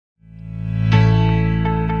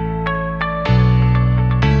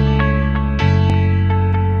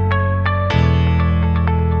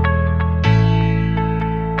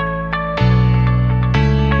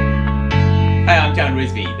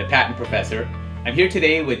Professor. I'm here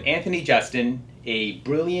today with Anthony Justen, a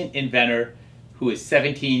brilliant inventor who is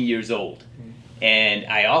 17 years old. And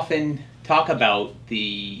I often talk about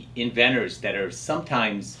the inventors that are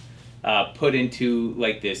sometimes put into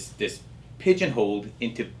like this pigeonholed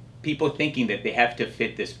into people thinking that they have to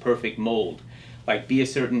fit this perfect mold, like be a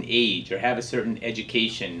certain age or have a certain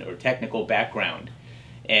education or technical background.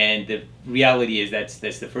 And the reality is that's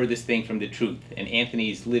the furthest thing from the truth. And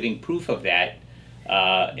Anthony's living proof of that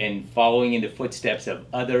and following in the footsteps of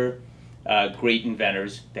other great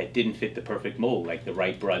inventors that didn't fit the perfect mold, like the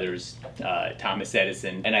Wright brothers, Thomas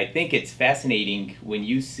Edison. And I think it's fascinating when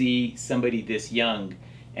you see somebody this young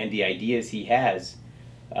and the ideas he has.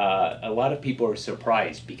 A lot of people are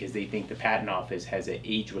surprised because they think the patent office has an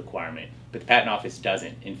age requirement, but the patent office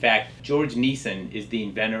doesn't. In fact, George Neeson is the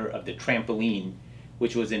inventor of the trampoline,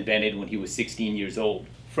 which was invented when he was 16 years old.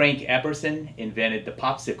 Frank Epperson invented the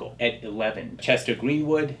popsicle at 11. Chester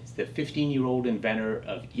Greenwood is the 15-year-old inventor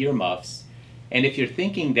of earmuffs. And if you're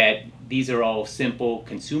thinking that these are all simple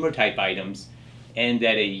consumer-type items and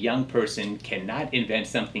that a young person cannot invent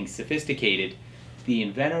something sophisticated, the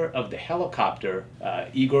inventor of the helicopter,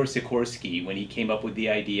 Igor Sikorsky, when he came up with the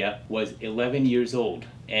idea, was 11 years old.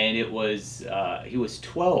 And it was he was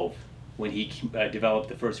 12 when he developed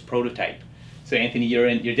the first prototype. So Anthony,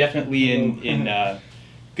 you're definitely in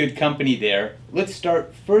good company there. Let's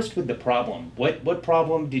start first with the problem. What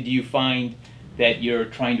problem did you find that you're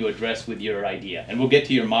trying to address with your idea? And we'll get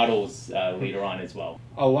to your models later on as well.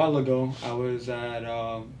 A while ago, I was at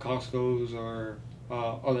Costco's or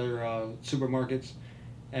other supermarkets,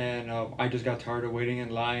 and I just got tired of waiting in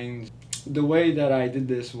lines. The way that I did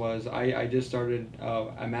this was I just started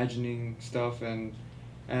imagining stuff, and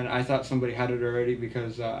I thought somebody had it already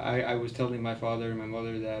because I was telling my father and my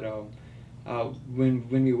mother that when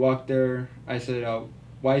we walked there, I said,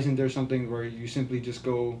 why isn't there something where you simply just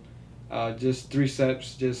go just 3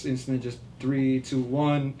 steps, just instant, just 3, 2,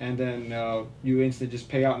 1, and then you instantly just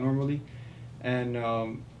pay out normally.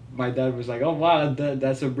 And my dad was like, oh wow,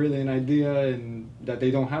 that's a brilliant idea, and that they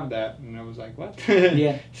don't have that. And I was like, what?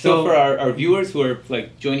 Yeah. So for our viewers who are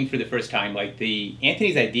like joining for the first time, like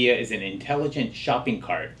Anthony's idea is an intelligent shopping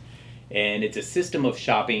cart, and it's a system of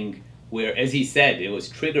shopping where, as he said, it was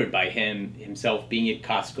triggered by himself being at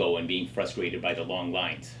Costco and being frustrated by the long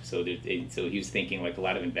lines. So so he was thinking, like a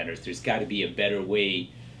lot of inventors, there's got to be a better way,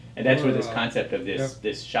 and that's where this concept of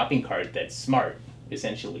this shopping cart that's smart,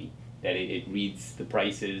 essentially. That it reads the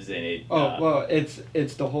prices and it. Well,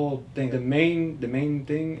 it's the whole thing. The main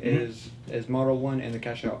thing is Model 1 and the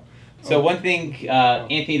cash out. So one thing,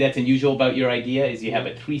 Anthony, that's unusual about your idea is you have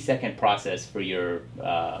a 3-second process for your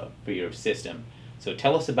system. So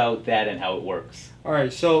tell us about that and how it works. All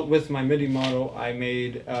right. So with my MIDI model, I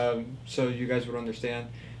made so you guys would understand.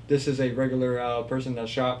 This is a regular person that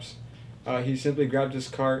shops. He simply grabs his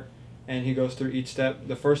cart and he goes through each step.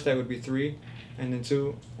 The first step would be 3. And then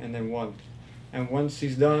 2, and then 1. And once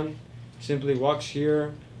he's done, simply walks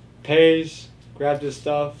here, pays, grabs his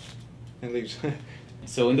stuff, and leaves.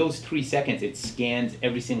 So in those 3 seconds, it scans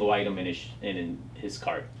every single item in his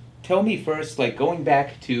cart. Tell me first, like going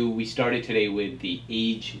back to, we started today with the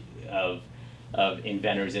age of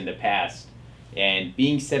inventors in the past, and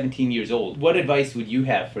being 17 years old, what advice would you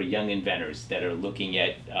have for young inventors that are looking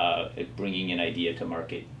at bringing an idea to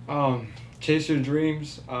market? Chase your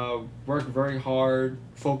dreams, work very hard,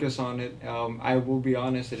 focus on it. I will be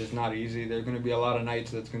honest, it is not easy. There are going to be a lot of nights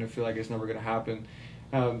that's going to feel like it's never going to happen.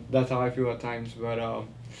 That's how I feel at times, but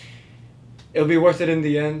it'll be worth it in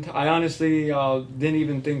the end. I honestly didn't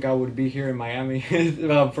even think I would be here in Miami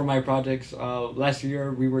for my projects. Last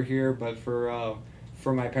year we were here, but for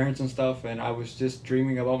my parents and stuff, and I was just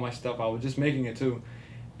dreaming about my stuff. I was just making it too.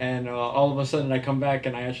 And all of a sudden I come back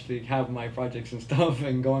and I actually have my projects and stuff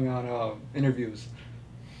and going on interviews.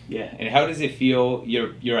 Yeah, and how does it feel?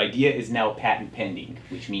 Your idea is now patent pending,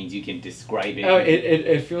 which means you can describe it.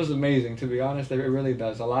 It feels amazing, to be honest. It really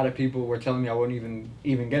does. A lot of people were telling me I wouldn't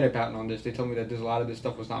even get a patent on this. They told me that a lot of this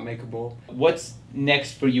stuff was not makeable. What's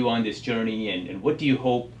next for you on this journey, and what do you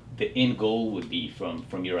hope the end goal would be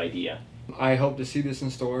from your idea? I hope to see this in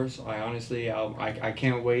stores. I honestly, I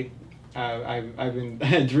can't wait. I've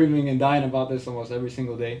been dreaming and dying about this almost every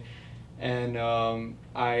single day, and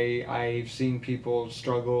I've seen people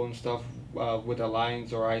struggle and stuff with the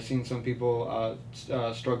lines, or I've seen some people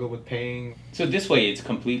struggle with paying. So this way, it's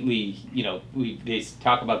completely, they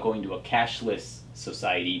talk about going to a cashless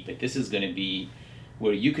society, but this is going to be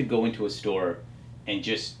where you could go into a store and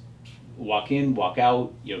just walk in, walk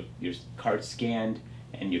out, your card scanned,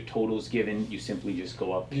 and your totals given. You simply just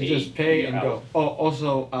go up, you just pay and go. Oh,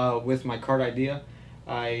 also with my card idea,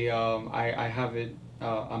 I have it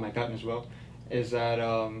on my patent as well, is that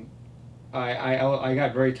I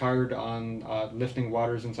got very tired on lifting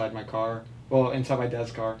waters inside my car, well, inside my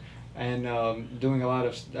dad's car, and doing a lot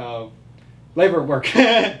of labor work.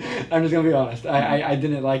 I'm just gonna be honest. I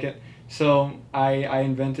didn't like it. So I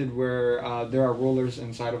invented where there are rollers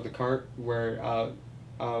inside of the cart where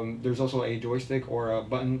there's also a joystick or a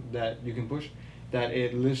button that you can push that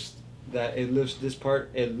it lifts this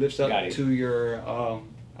part. It lifts up to your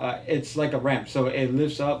it's like a ramp, so it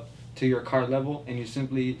lifts up to your cart level, and you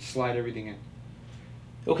simply slide everything in.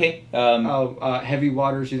 Okay. Heavy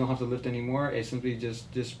waters you don't have to lift anymore. It simply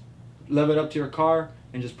just level it up to your car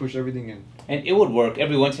and just push everything in. And it would work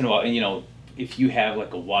every once in a while. And you know, if you have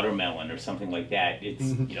like a watermelon or something like that, it's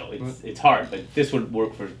you know it's hard. But this would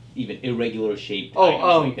work for even irregular shaped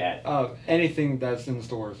items like that. Anything that's in the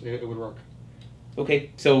stores, it would work.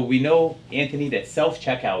 Okay, so we know, Anthony, that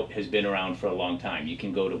self-checkout has been around for a long time. You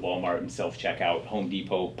can go to Walmart and self-checkout, Home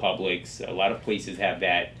Depot, Publix, a lot of places have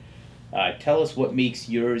that. Tell us what makes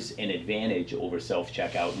yours an advantage over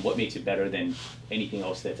self-checkout and what makes it better than anything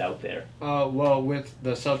else that's out there. Well, with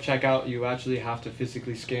the self-checkout, you actually have to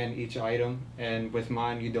physically scan each item, and with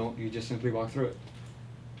mine, you don't. You just simply walk through it.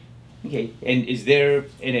 Okay, and is there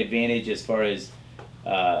an advantage as far as...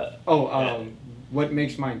 what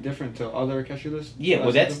makes mine different to other cashierless? Yeah,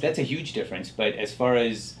 well, that's a huge difference. But as far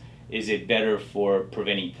as, is it better for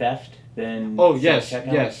preventing theft than? Oh yes,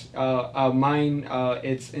 yes. Mine,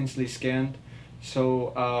 it's instantly scanned.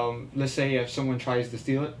 So let's say if someone tries to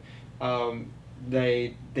steal it,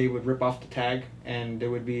 they would rip off the tag, and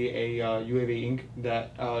there would be a UAV ink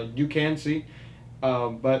that you can see,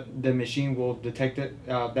 but the machine will detect it.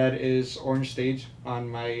 That is orange stage on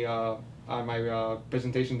my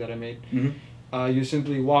presentation that I made. Mm-hmm. You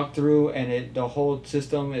simply walk through, and the whole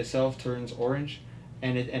system itself turns orange,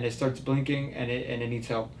 and it starts blinking, and it needs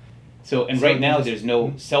help. So right now there's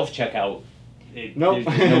no self-checkout. Nope.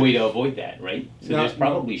 There's no way to avoid that, right? So there's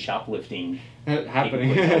probably shoplifting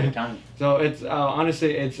happening all the time. So it's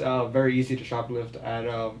honestly it's very easy to shoplift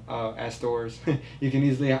at stores. You can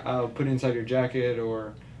easily put it inside your jacket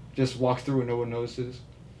or just walk through and no one notices.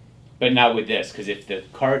 But not with this, because if the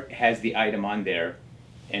cart has the item on there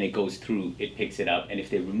and it goes through, it picks it up, and if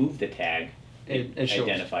they remove the tag, it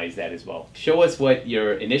identifies that as well. Show us what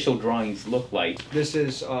your initial drawings look like. This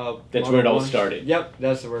is that's where it all started. Yep,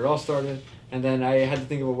 that's where it all started. And then I had to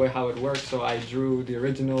think of a way how it worked, so I drew the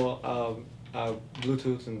original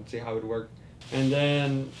Bluetooth and see how it worked. And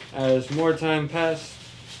then as more time passed,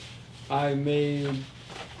 I made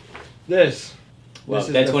this. Well,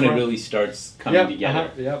 that's when it really starts coming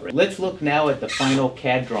together. Yep. Right. Let's look now at the final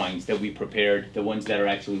CAD drawings that we prepared, the ones that are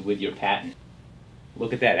actually with your patent.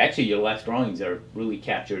 Look at that. Actually, your last drawings are really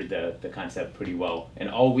captured the concept pretty well. And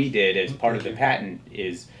all we did as part of the patent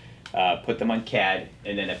is put them on CAD,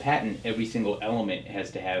 and then a patent, every single element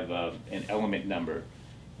has to have an element number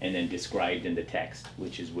and then described in the text,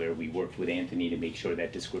 which is where we worked with Anthony to make sure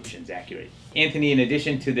that description's accurate. Anthony, in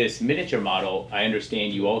addition to this miniature model, I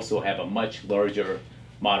understand you also have a much larger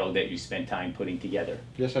model that you spent time putting together.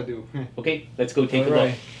 Yes, I do. Okay, let's go take a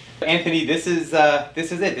look. Anthony, this is it.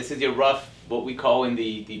 This is your rough, what we call in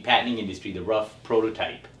the patenting industry, the rough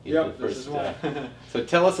prototype. Yep, this is one. So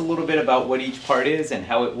tell us a little bit about what each part is and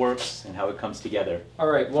how it works and how it comes together. All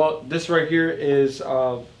right, well, this right here is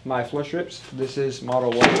my flush strips. This is model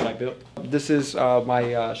 1 that I built. This is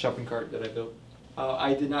my shopping cart that I built.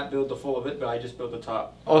 I did not build the full of it, but I just built the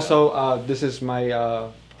top. Also, this is my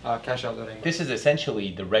cash out that I made. This is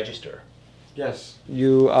essentially the register. Yes.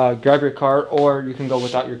 You grab your cart, or you can go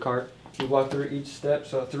without your cart. You walk through each step,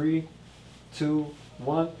 so 3, 2,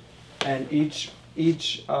 1, and each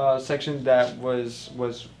section that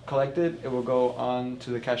was collected, it will go on to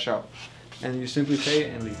the cash out, and you simply pay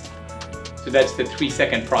it and leave. So that's the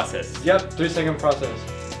 3-second process. Yep, 3-second process.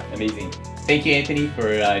 Amazing. Thank you, Anthony, for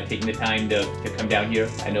taking the time to come down here.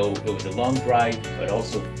 I know it was a long drive, but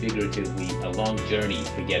also figuratively a long journey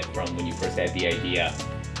to get from when you first had the idea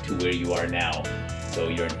to where you are now. So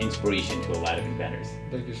you're an inspiration to a lot of inventors.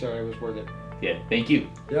 Thank you, sir. It was worth it. Yeah, thank you.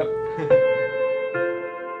 Yep.